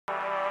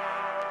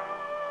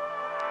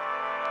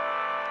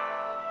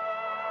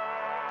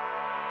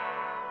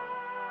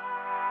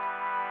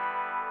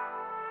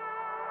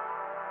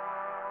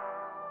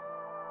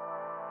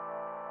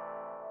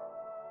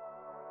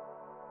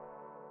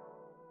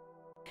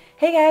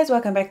Hey guys,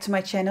 welcome back to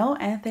my channel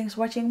and thanks for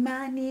watching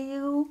my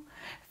new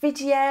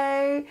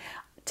video.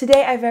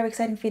 Today I have a very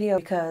exciting video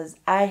because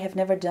I have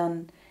never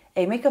done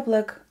a makeup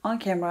look on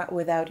camera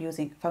without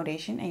using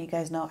foundation, and you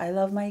guys know I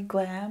love my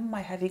glam,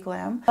 my heavy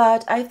glam.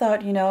 But I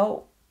thought,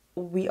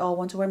 we all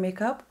want to wear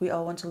makeup, we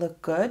all want to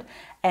look good,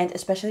 and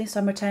especially in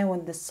summertime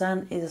when the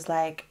sun is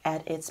like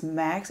at its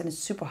max and it's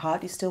super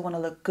hot, you still want to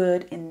look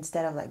good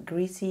instead of like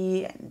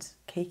greasy and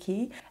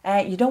cakey.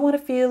 And you don't want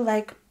to feel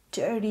like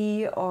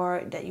dirty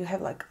or that you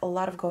have like a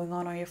lot of going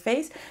on your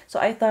face. So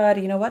I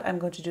thought, you know what, I'm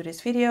going to do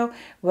this video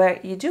where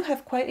you do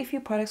have quite a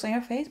few products on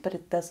your face, but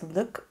it doesn't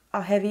look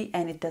heavy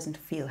and it doesn't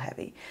feel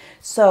heavy.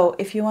 So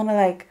if you want to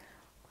like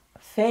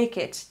fake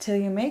it till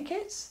you make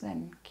it,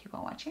 then keep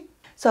on watching.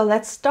 So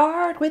let's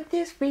start with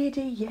this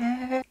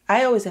video.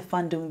 I always have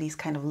fun doing these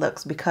kind of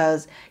looks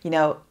because,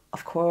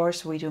 of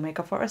course we do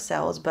makeup for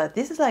ourselves, but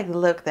this is like the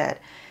look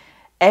that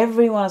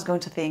everyone is going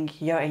to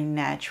think you're a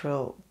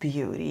natural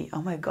beauty.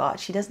 Oh my god,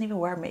 she doesn't even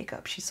wear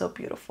makeup. She's so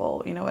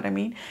beautiful. You know what I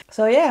mean?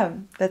 So yeah,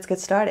 let's get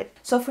started.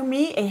 So for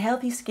me, a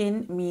healthy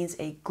skin means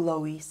a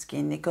glowy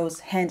skin. It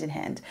goes hand in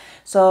hand.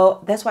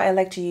 So that's why I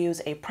like to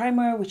use a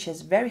primer, which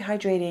is very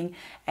hydrating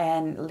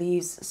and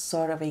leaves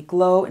sort of a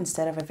glow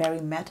instead of a very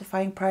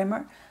mattifying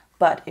primer.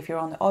 But if you're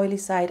on the oily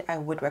side, I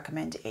would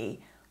recommend a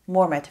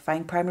more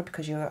mattifying primer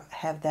because you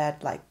have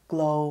that like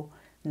glow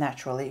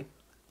naturally.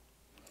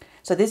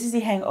 So this is the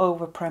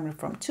Hangover Primer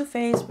from Too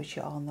Faced, which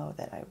you all know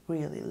that I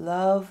really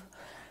love.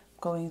 I'm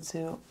going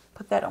to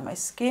put that on my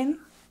skin.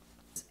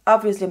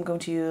 Obviously, I'm going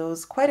to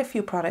use quite a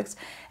few products,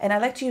 and I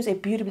like to use a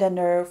beauty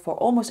blender for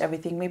almost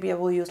everything. Maybe I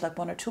will use like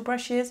 1 or 2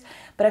 brushes,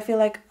 but I feel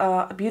like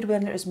a beauty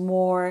blender is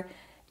more,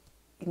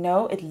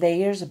 it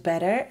layers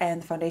better,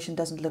 and the foundation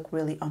doesn't look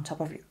really on top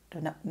of you.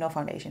 No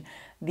foundation.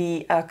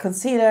 The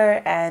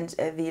concealer and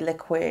the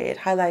liquid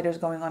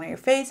highlighters going on your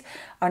face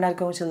are not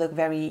going to look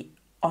very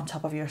on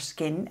top of your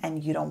skin,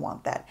 and you don't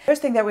want that.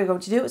 First thing that we're going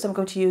to do is I'm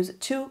going to use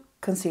 2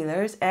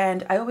 concealers,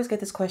 and I always get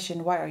this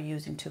question, why are you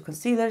using 2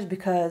 concealers?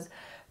 Because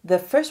the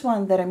first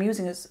one that I'm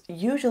using is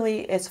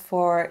usually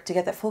to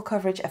get that full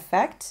coverage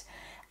effect,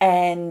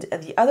 and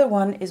the other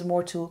one is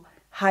more to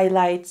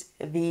highlight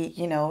the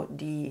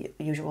the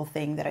usual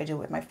thing that I do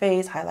with my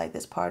face, highlight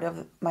this part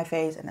of my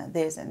face and then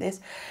this and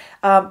this.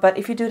 But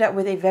if you do that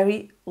with a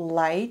very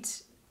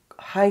light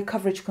high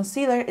coverage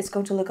concealer, it's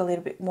going to look a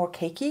little bit more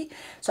cakey.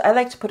 So I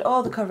like to put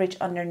all the coverage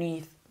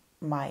underneath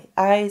my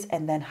eyes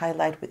and then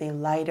highlight with a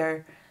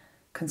lighter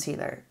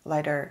concealer,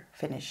 lighter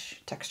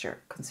finish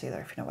texture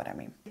concealer, if you know what I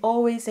mean.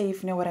 Always say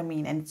if you know what I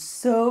mean, and it's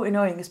so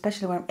annoying,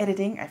 especially when I'm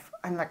editing.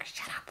 I'm like,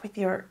 shut up with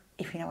your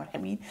if you know what I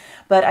mean.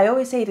 But I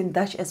always say it in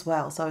Dutch as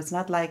well, so it's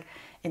not like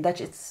in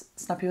Dutch it's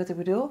snappy what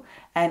we do,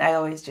 and I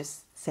always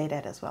just say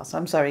that as well. So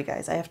I'm sorry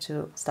guys, I have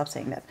to stop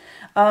saying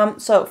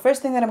that. So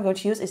first thing that I'm going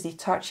to use is the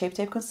Tarte Shape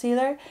Tape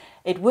Concealer.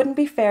 It wouldn't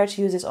be fair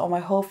to use this on my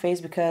whole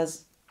face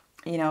because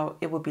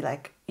it would be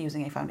like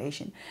using a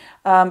foundation.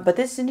 But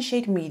this is in the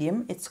shade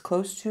medium. It's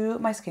close to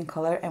my skin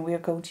color, and we are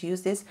going to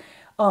use this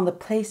on the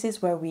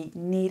places where we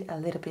need a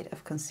little bit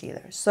of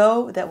concealer.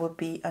 So that would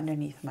be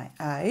underneath my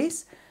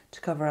eyes to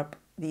cover up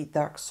the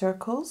dark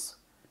circles.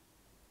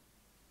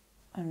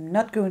 I'm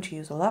not going to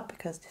use a lot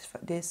because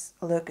this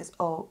look is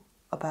all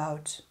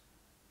about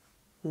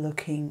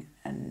looking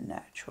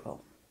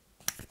natural.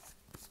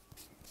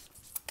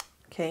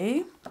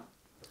 Okay,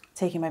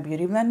 taking my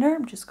beauty blender,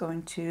 I'm just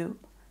going to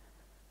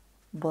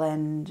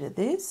blend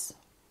this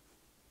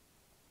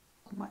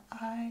on my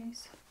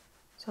eyes,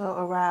 so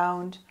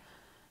around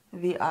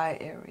the eye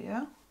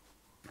area.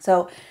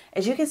 So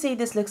as you can see,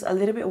 this looks a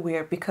little bit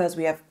weird because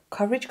we have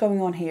coverage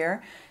going on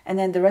here, and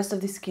then the rest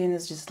of the skin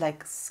is just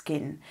like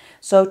skin.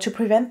 So to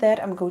prevent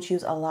that, I'm going to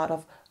use a lot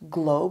of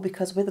glow,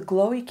 because with the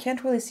glow you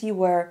can't really see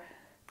where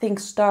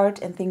things start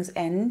and things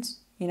end,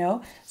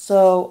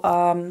 so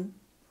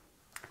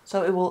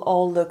it will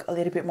all look a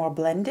little bit more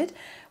blended.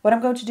 What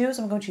I'm going to do is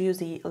I'm going to use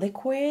the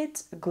Liquid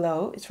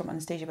Glow. It's from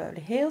Anastasia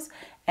Beverly Hills,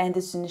 and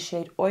this is in the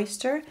shade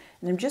Oyster,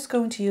 and I'm just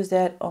going to use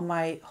that on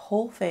my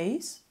whole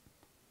face.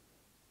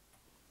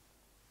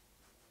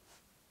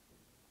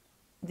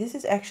 This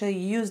is actually,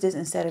 use this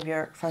instead of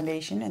your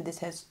foundation, and this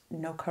has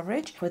no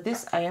coverage. For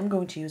this, I am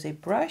going to use a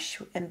brush,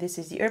 and this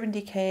is the Urban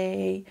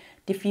Decay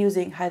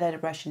Diffusing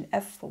Highlighter Brush in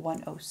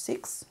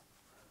F106.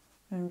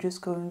 I'm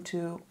just going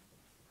to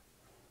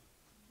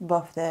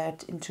buff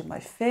that into my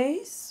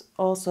face.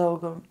 Also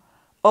go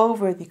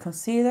over the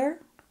concealer,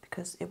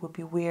 because it would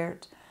be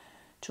weird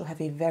to have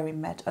a very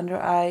matte under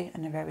eye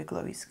and a very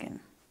glowy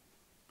skin.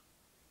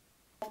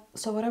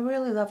 So what I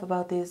really love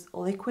about this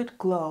Liquid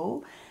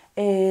Glow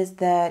is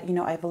that,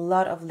 I have a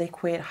lot of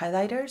liquid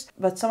highlighters,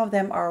 but some of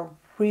them are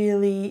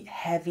really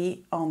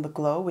heavy on the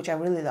glow, which I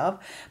really love,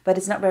 but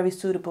it's not very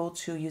suitable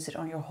to use it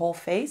on your whole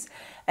face.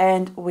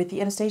 And with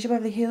the Anastasia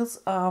Beverly Hills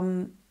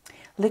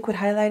liquid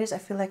highlighters, I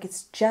feel like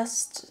it's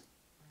just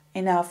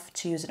enough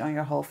to use it on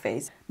your whole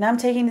face. Now I'm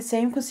taking the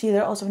same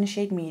concealer, also in the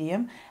shade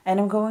medium, and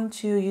I'm going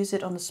to use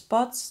it on the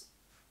spots,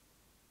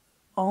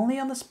 only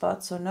on the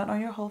spots, so not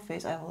on your whole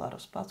face. I have a lot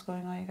of spots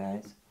going on, you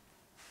guys.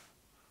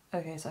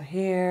 Okay, so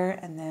here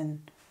and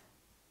then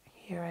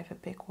here I have a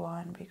big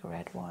one, big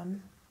red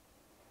one.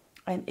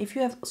 And if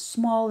you have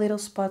small little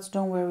spots,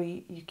 don't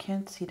worry, you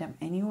can't see them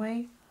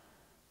anyway.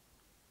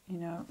 You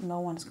know, no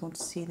one's going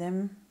to see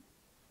them.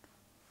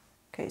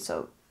 Okay,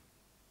 so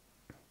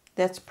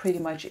that's pretty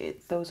much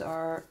it. Those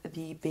are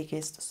the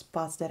biggest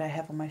spots that I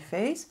have on my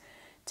face.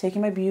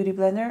 Taking my beauty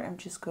blender, I'm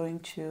just going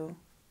to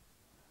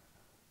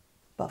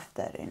buff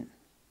that in.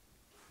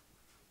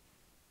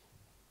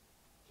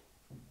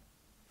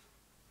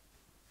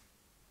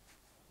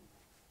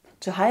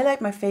 To highlight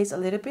my face a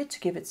little bit, to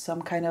give it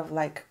some kind of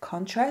like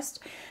contrast,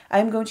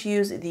 I'm going to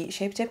use the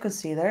Shape Tape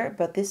Concealer,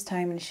 but this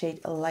time in the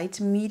shade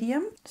Light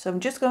Medium. So I'm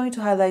just going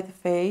to highlight the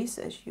face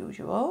as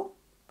usual,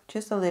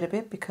 just a little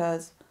bit,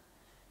 because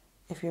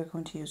if you're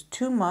going to use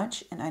too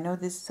much, and I know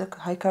this is a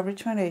high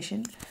coverage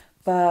foundation,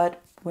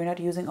 but we're not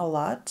using a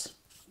lot,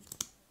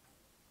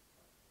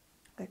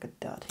 like a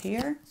dot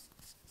here.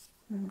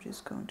 I'm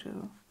just going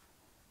to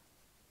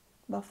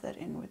buff that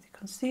in with the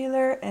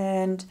concealer,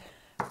 and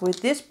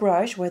with this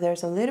brush where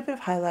there's a little bit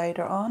of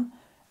highlighter on,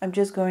 I'm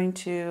just going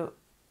to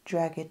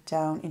drag it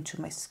down into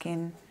my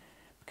skin,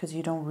 because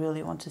you don't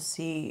really want to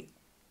see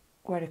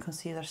where the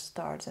concealer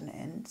starts and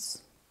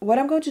ends. What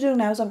I'm going to do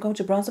now is I'm going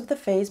to bronze up the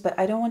face, but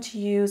I don't want to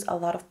use a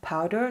lot of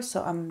powder,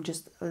 so I'm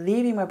just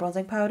leaving my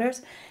bronzing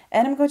powders.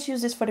 And I'm going to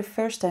use this for the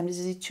first time. This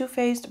is the Too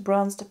Faced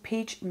Bronzed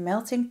Peach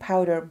Melting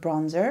Powder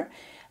Bronzer,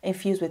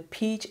 infused with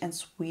peach and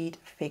sweet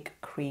fig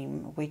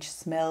cream, which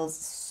smells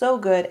so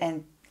good,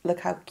 and look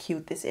how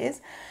cute this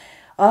is.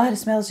 Oh, the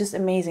smell is just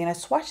amazing. And I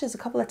swatched this a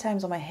couple of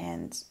times on my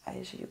hands,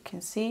 as you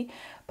can see,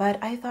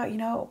 but I thought, you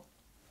know,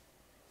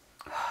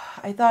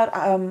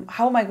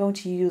 how am I going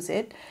to use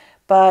it?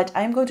 But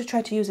I'm going to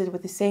try to use it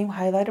with the same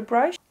highlighter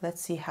brush.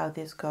 Let's see how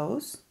this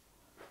goes.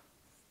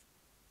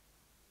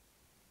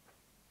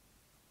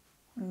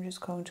 I'm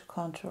just going to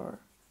contour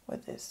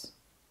with this.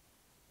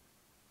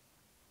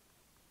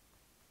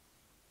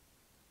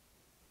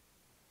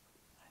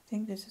 I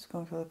think this is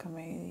going to look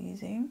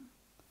amazing.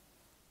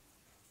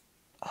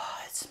 Oh,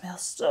 it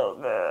smells so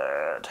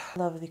good.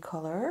 Love the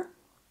color.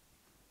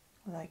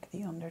 I like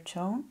the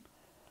undertone.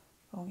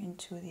 Going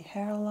into the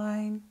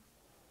hairline.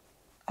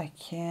 I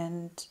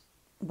can't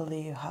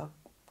believe how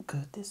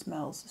good this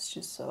smells. It's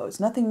just so, it's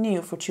nothing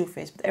new for Too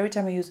Faced, but every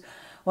time I use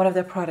one of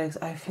their products,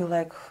 I feel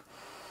like,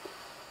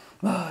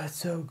 oh, it's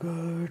so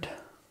good.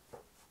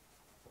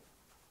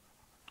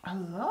 I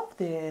love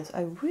this.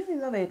 I really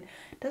love it.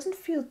 It doesn't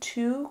feel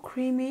too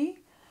creamy,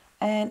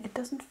 and it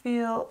doesn't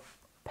feel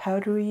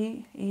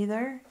powdery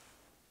either.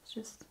 It's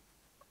just,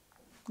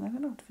 I don't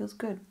know, it feels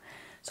good.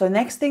 So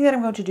next thing that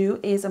I'm going to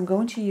do is I'm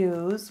going to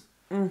use,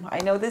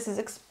 I know this is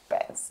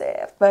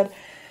expensive, but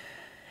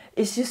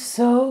it's just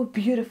so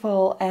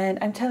beautiful. And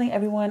I'm telling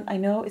everyone, I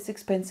know it's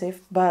expensive,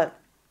 but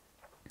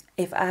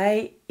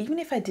even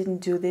if I didn't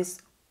do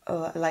this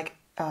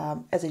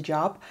as a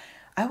job,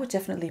 I would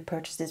definitely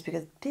purchase this,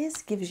 because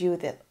this gives you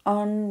that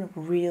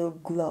unreal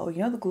glow.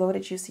 You know, the glow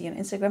that you see on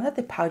Instagram, not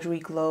the powdery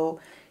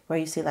glow where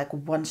you see like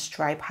one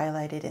stripe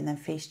highlighted and then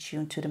face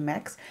tuned to the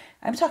max.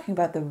 I'm talking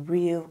about the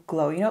real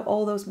glow. You know,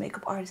 all those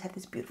makeup artists have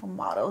these beautiful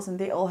models and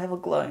they all have a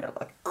glow, and you're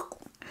like,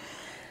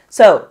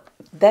 so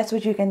that's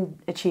what you can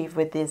achieve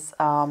with this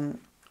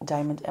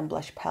diamond and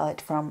blush palette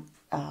from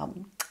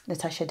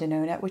Natasha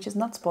Denona, which is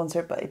not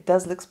sponsored, but it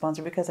does look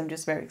sponsored because I'm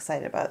just very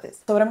excited about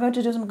this. So what I'm going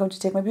to do is I'm going to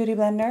take my beauty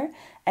blender,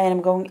 and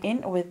I'm going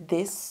in with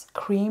this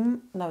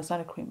cream. No, it's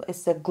not a cream.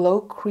 It's a glow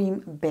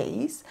cream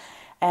base.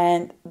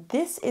 And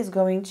this is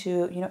going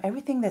to, you know,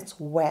 everything that's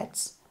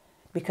wet,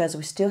 because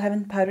we still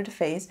haven't powdered the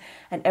face,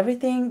 and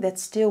everything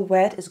that's still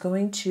wet is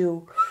going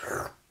to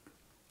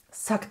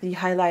suck the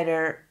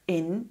highlighter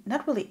in.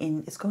 Not really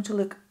in. It's going to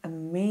look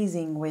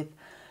amazing with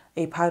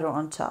a powder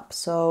on top.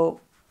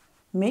 So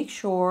make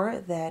sure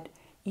that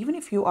even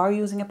if you are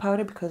using a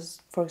powder,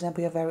 because for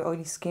example you have very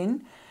oily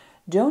skin,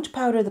 don't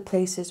powder the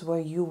places where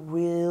you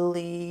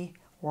really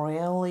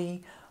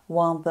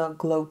want the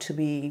glow to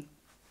be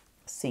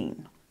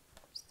seen.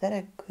 Is that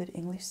a good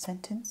English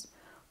sentence?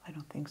 I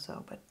don't think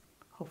so, but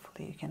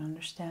hopefully you can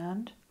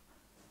understand.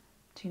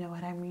 Do you know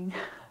what I mean?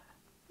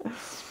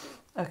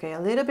 Okay, a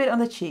little bit on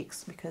the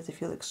cheeks, because if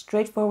you look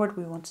straight forward,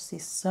 we want to see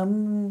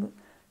something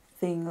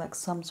like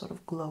some sort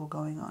of glow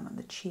going on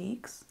the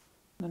cheeks,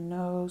 the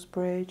nose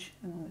bridge,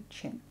 and on the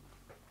chin.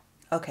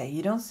 Okay,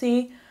 you don't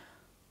see,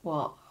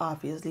 well,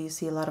 obviously you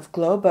see a lot of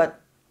glow,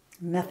 but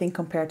nothing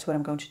compared to what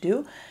I'm going to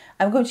do.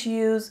 I'm going to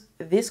use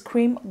this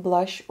cream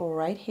blush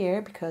right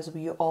here, because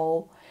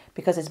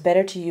it's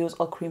better to use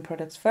all cream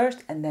products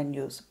first and then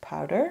use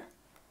powder.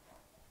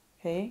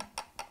 Okay.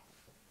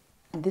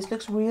 And this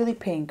looks really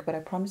pink, but I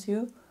promise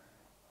you,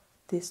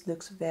 this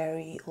looks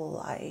very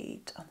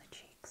light on the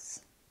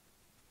cheeks.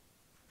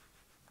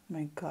 Oh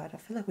my God, I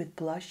feel like with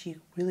blush,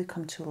 you really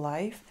come to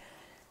life.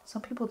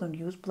 Some people don't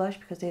use blush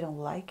because they don't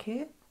like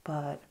it,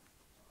 but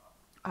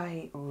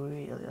I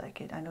really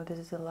like it. I know this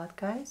is a lot,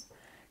 guys.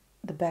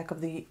 The back of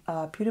the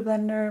beauty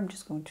blender, I'm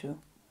just going to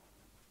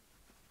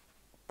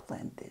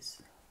blend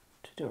this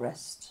to the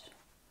rest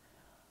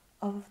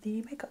of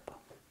the makeup.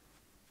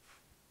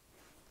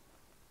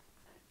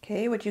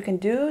 Okay, what you can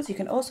do is you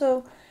can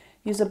also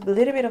use a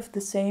little bit of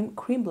the same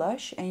cream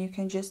blush, and you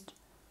can just,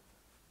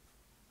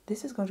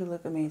 this is going to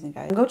look amazing,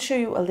 guys. I'm going to show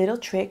you a little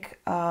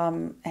trick,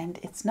 and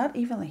it's not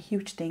even a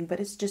huge thing, but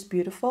it's just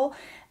beautiful,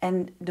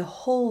 and the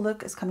whole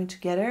look is coming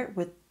together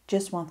with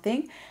just one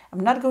thing.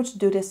 I'm not going to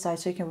do this side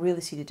so you can really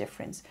see the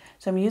difference.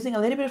 So I'm using a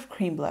little bit of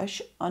cream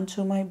blush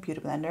onto my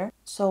beauty blender.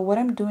 So what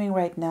I'm doing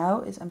right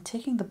now is I'm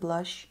taking the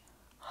blush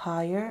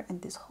higher,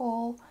 and this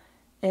whole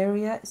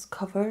area is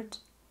covered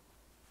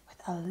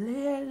with a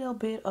little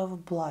bit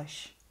of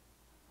blush.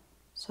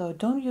 So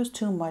don't use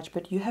too much,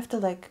 but you have to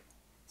like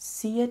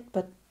see it,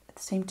 but at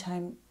the same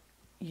time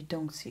you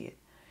don't see it.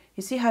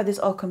 You see how this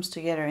all comes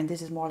together, and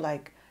this is more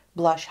like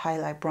blush,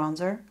 highlight,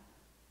 bronzer.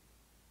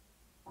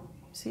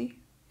 See?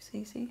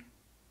 See?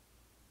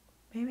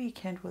 Maybe you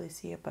can't really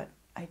see it, but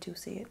I do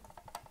see it.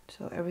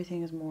 So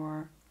everything is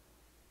more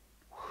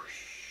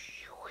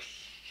whoosh,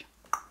 whoosh.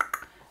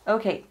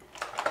 Okay.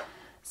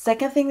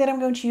 Second thing that I'm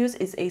going to use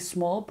is a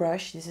small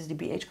brush. This is the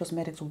BH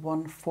Cosmetics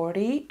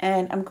 140,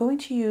 and I'm going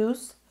to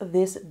use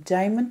this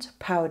diamond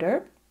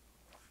powder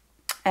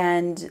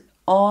and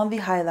on the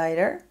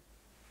highlighter.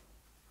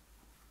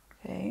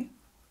 Okay.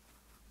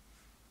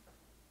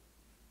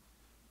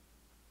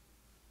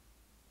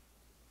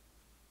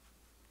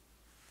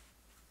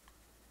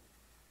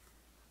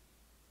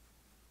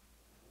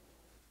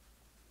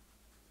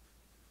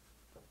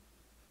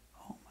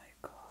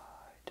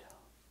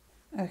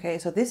 Okay,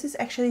 so this is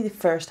actually the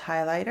first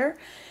highlighter,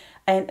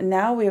 and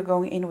now we are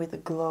going in with the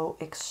Glow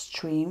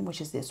Extreme, which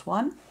is this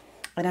one,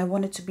 and I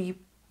want it to be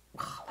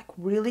like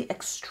really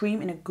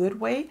extreme in a good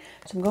way.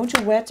 So I'm going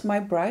to wet my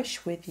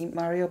brush with the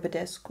Mario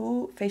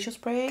Badescu facial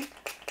spray,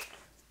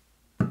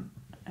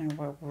 and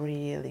we're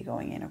really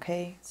going in.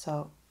 Okay,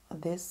 so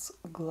this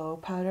glow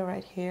powder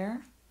right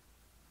here.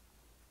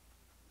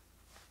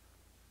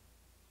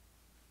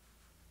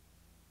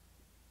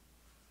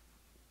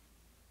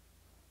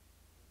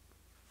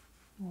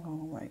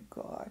 Oh my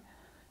god.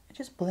 I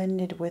just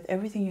blend it with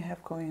everything you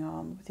have going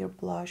on, with your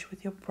blush,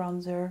 with your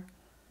bronzer.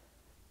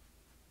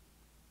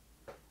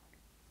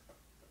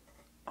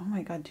 Oh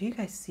my god, do you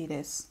guys see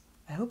this?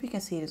 I hope you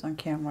can see this on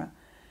camera,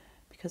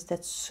 because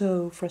that's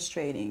so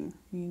frustrating.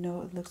 You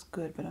know it looks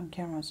good, but on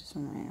camera it's just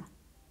meh.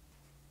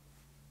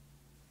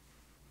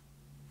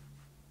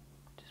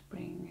 Just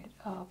bringing it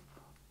up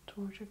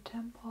towards your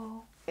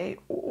temple. Hey,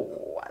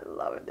 oh, I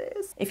love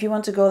this. If you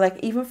want to go like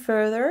even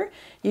further,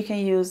 you can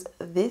use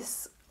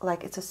this,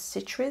 like it's a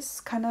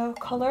citrus kind of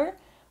color,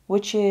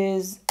 which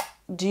is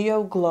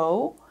Dio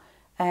Glow,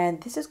 and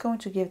this is going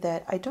to give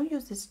that. I don't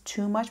use this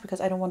too much because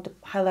I don't want the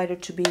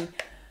highlighter to be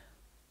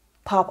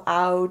pop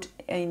out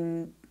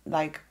in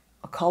like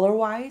color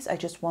wise. I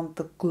just want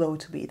the glow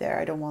to be there.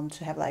 I don't want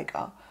to have like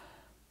a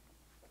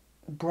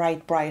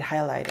bright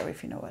highlighter,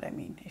 if you know what I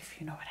mean.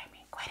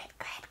 Great.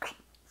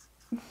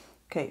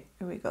 Okay,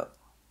 here we go.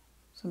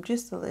 So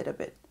just a little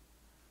bit,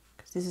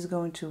 because this is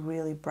going to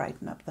really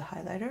brighten up the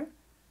highlighter.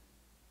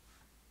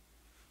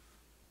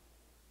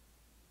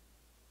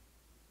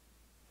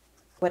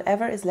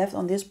 Whatever is left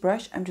on this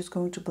brush, I'm just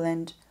going to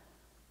blend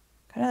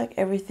kind of like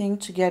everything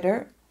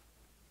together,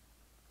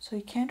 so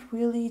you can't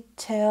really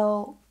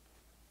tell,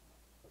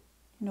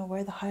 you know,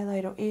 where the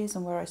highlighter is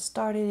and where I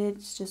started it.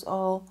 It's just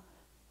all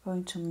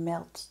going to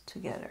melt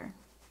together.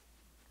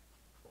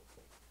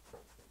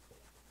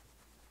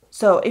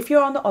 So if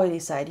you're on the oily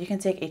side, you can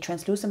take a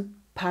translucent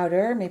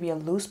powder, maybe a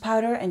loose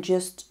powder, and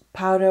just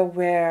powder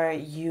where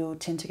you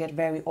tend to get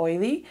very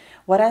oily.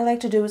 What I like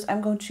to do is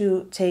I'm going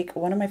to take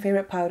one of my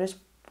favorite powders,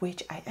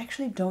 which I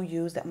actually don't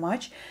use that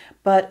much,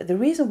 but the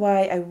reason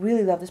why I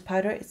really love this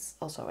powder, it's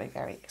also a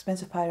very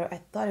expensive powder.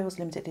 I thought it was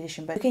limited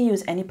edition, but you can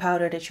use any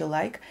powder that you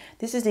like.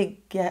 This is the,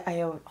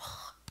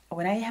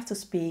 when I have to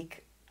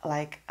speak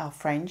like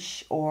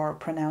French or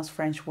pronounce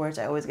French words,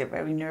 I always get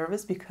very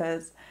nervous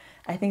because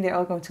I think they're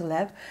all going to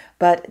laugh.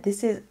 But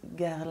this is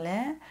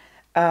Guerlain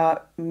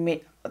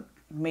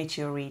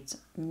Meteorite,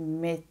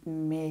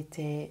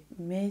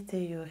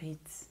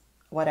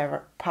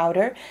 whatever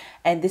powder,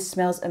 and this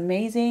smells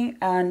amazing,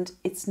 and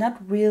it's not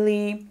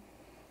really,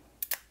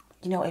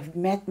 you know, a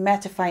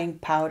mattifying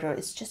powder.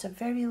 It's just a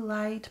very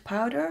light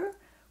powder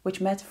which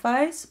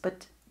mattifies,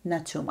 but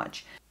not too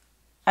much.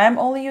 I'm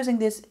only using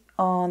this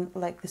on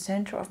like the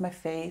center of my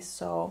face,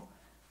 so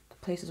the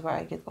places where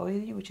I get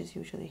oily, which is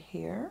usually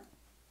here.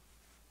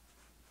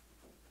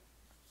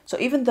 So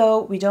even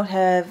though we don't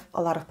have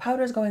a lot of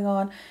powders going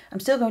on,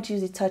 I'm still going to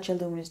use the Tatcha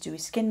Luminous Dewy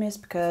Skin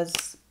Mist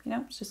because, you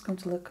know, it's just going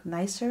to look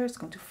nicer. It's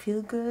going to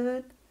feel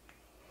good.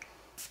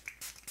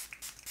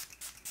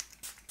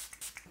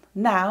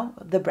 Now,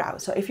 the brow.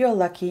 So if you're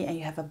lucky and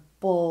you have a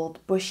bold,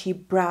 bushy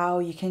brow,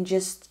 you can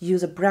just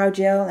use a brow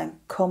gel and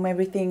comb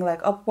everything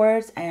like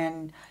upwards,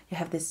 and you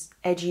have this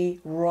edgy,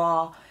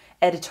 raw,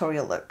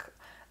 editorial look.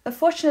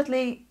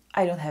 Unfortunately,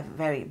 I don't have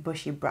very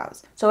bushy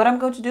brows. So what I'm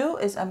going to do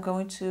is I'm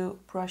going to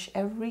brush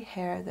every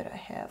hair that I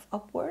have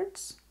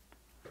upwards.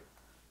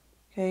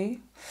 Okay.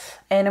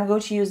 And I'm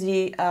going to use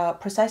the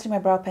Precisely My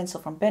Brow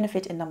Pencil from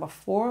Benefit in number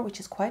 4, which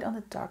is quite on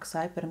the dark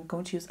side, but I'm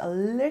going to use a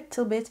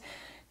little bit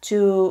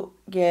to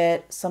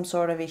get some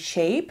sort of a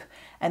shape,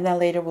 and then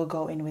later we'll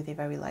go in with a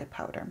very light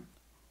powder.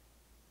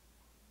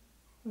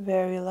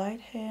 Very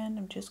light hand.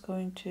 I'm just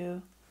going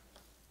to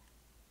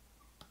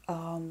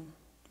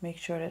make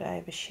sure that I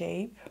have a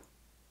shape.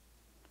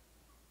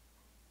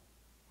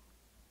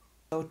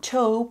 So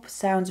taupe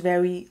sounds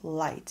very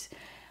light,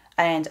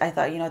 and I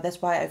thought, you know,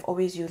 that's why I've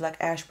always used like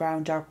ash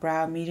brown, dark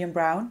brown, medium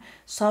brown,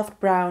 soft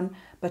brown,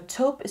 but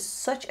taupe is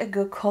such a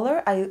good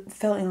color. I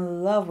fell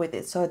in love with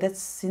it, so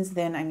that's since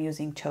then I'm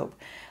using taupe.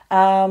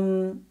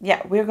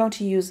 Yeah, we're going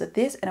to use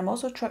this, and I'm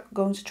also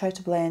going to try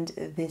to blend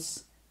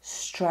this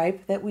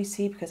stripe that we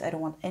see, because I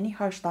don't want any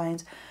harsh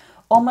lines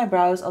on my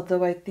brows,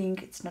 although I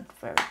think it's not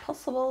very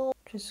possible.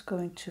 Just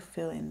going to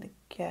fill in the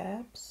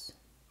gaps.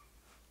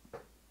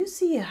 You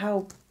see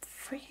how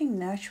freaking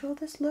natural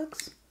this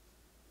looks?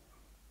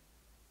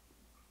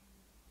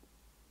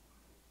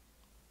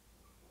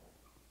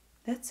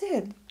 That's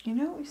it. You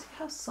know, you see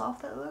how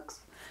soft that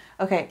looks?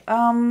 Okay,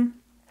 blah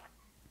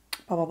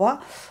blah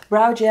blah.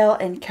 Brow gel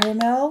and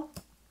caramel,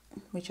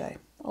 which I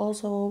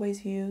also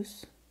always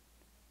use.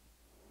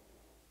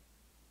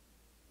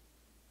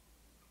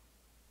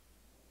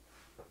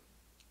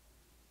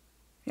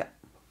 Yeah.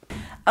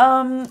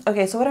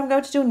 Okay, so what I'm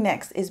going to do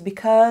next is,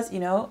 because, you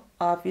know,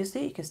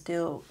 obviously you can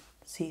still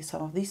see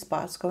some of these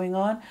spots going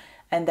on,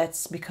 and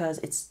that's because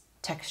it's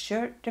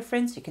texture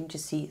difference. You can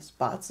just see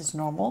spots, it's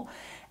normal.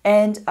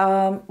 And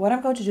what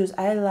I'm going to do is,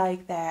 I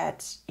like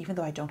that, even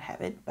though I don't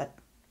have it, but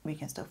we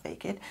can still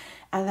fake it,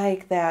 I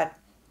like that,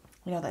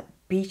 you know, that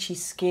beachy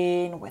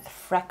skin with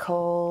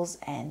freckles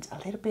and a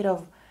little bit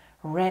of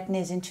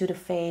redness into the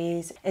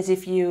face, as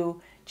if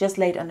you just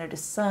laid under the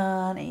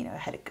sun and, you know,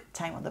 had a good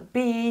time on the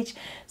beach.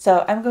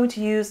 So I'm going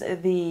to use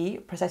the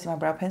Precisely My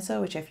Brow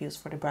Pencil, which I've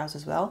used for the brows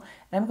as well,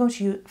 and I'm going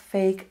to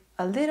fake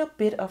a little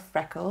bit of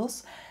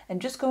freckles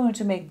and just going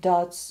to make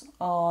dots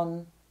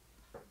on,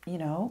 you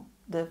know,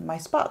 my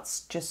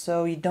spots, just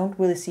so you don't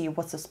really see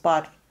what's a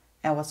spot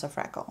and what's a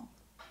freckle.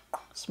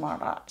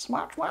 Smart art,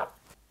 smart.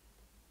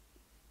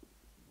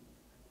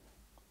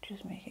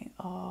 Just making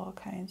all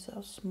kinds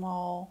of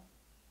small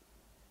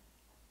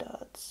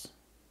dots.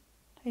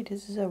 Hey,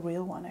 this is a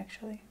real one,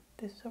 actually.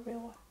 This is a real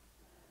one.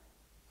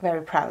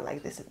 Very proud,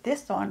 like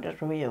this one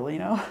is real, you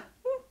know.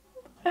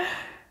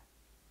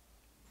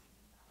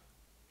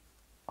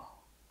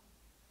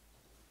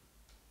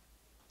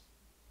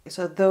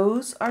 So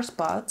those are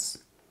spots.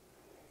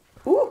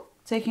 Ooh,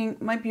 taking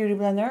my beauty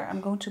blender,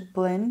 I'm going to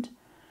blend.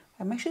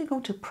 I'm actually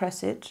going to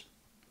press it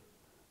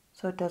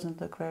so it doesn't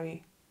look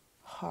very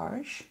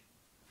harsh.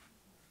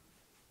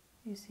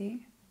 You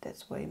see,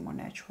 that's way more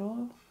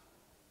natural.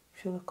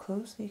 If you look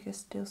closely, you can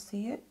still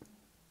see it.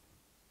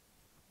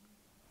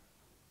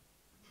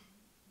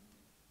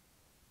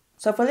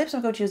 So for lips,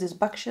 I'm going to use this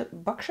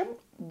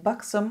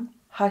Buxom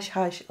Hush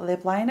Hush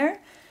lip liner,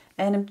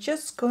 and I'm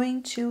just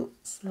going to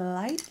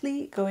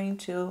slightly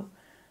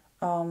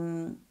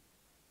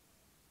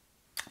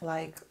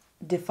like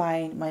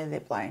define my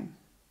lip line.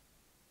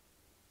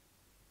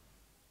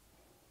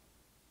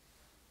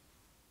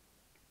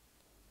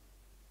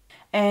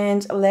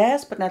 And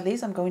last but not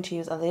least, I'm going to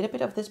use a little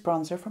bit of this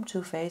bronzer from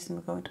Too Faced, and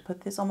I'm going to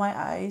put this on my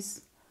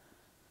eyes.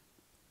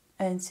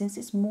 And since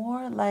it's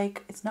more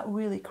like, it's not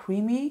really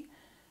creamy,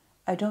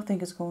 I don't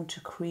think it's going to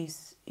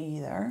crease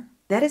either.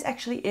 That is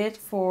actually it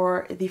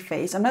for the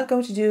face. I'm not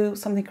going to do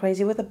something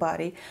crazy with the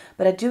body,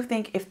 but I do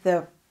think if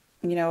the,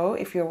 you know,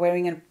 if you're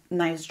wearing a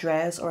nice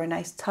dress or a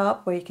nice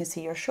top where you can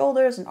see your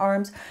shoulders and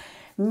arms,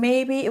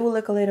 maybe it will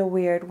look a little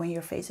weird when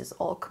your face is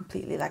all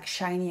completely like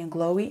shiny and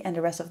glowy and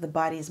the rest of the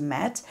body is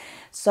matte.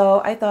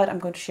 So I thought I'm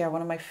going to share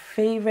one of my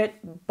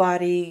favorite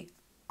body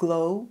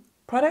glow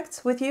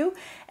products with you,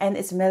 and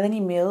it's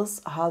Melanie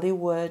Mills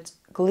Hollywood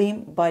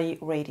Gleam Body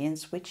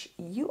Radiance, which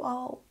you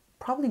all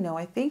probably know,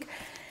 I think.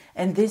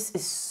 And this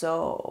is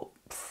so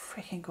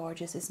freaking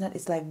gorgeous.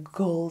 It's like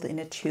gold in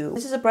a tube.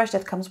 This is a brush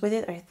that comes with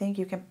it. I think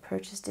you can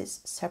purchase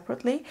this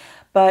separately,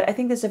 but I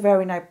think this is a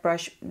very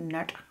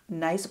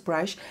nice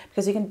brush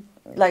because you can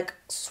like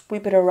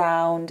sweep it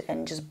around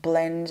and just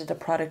blend the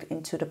product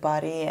into the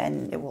body,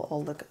 and it will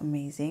all look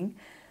amazing.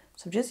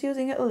 So I'm just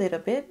using it a little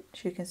bit.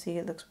 As you can see,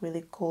 it looks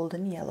really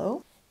golden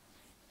yellow.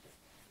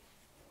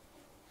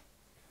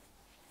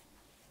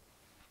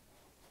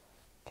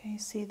 Can you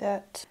see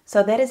that?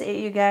 So that is it,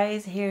 you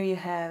guys. Here you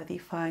have the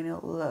final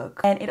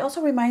look. And it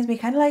also reminds me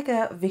kind of like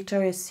a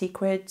Victoria's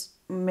Secret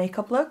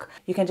makeup look.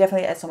 You can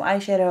definitely add some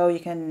eyeshadow. You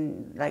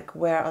can like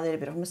wear a little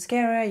bit of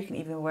mascara. You can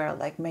even wear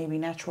like maybe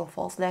natural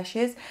false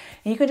lashes.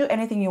 And you can do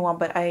anything you want,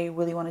 but I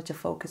really wanted to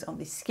focus on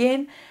the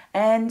skin.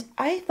 And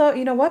I thought,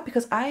 you know what,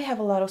 because I have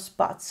a lot of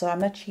spots, so I'm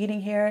not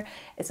cheating here.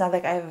 It's not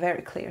like I have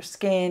very clear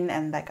skin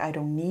and like I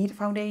don't need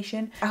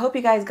foundation. I hope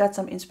you guys got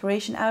some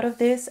inspiration out of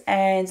this,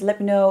 and let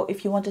me know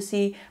if you want to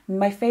see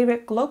my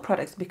favorite glow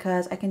products,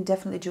 because I can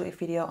definitely do a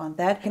video on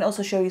that. I can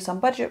also show you some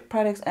budget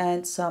products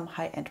and some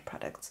high-end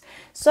products.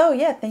 So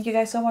yeah, thank you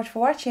guys so much for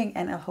watching,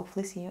 and I'll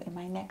hopefully see you in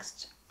my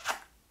next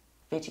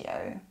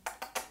video.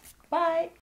 Bye!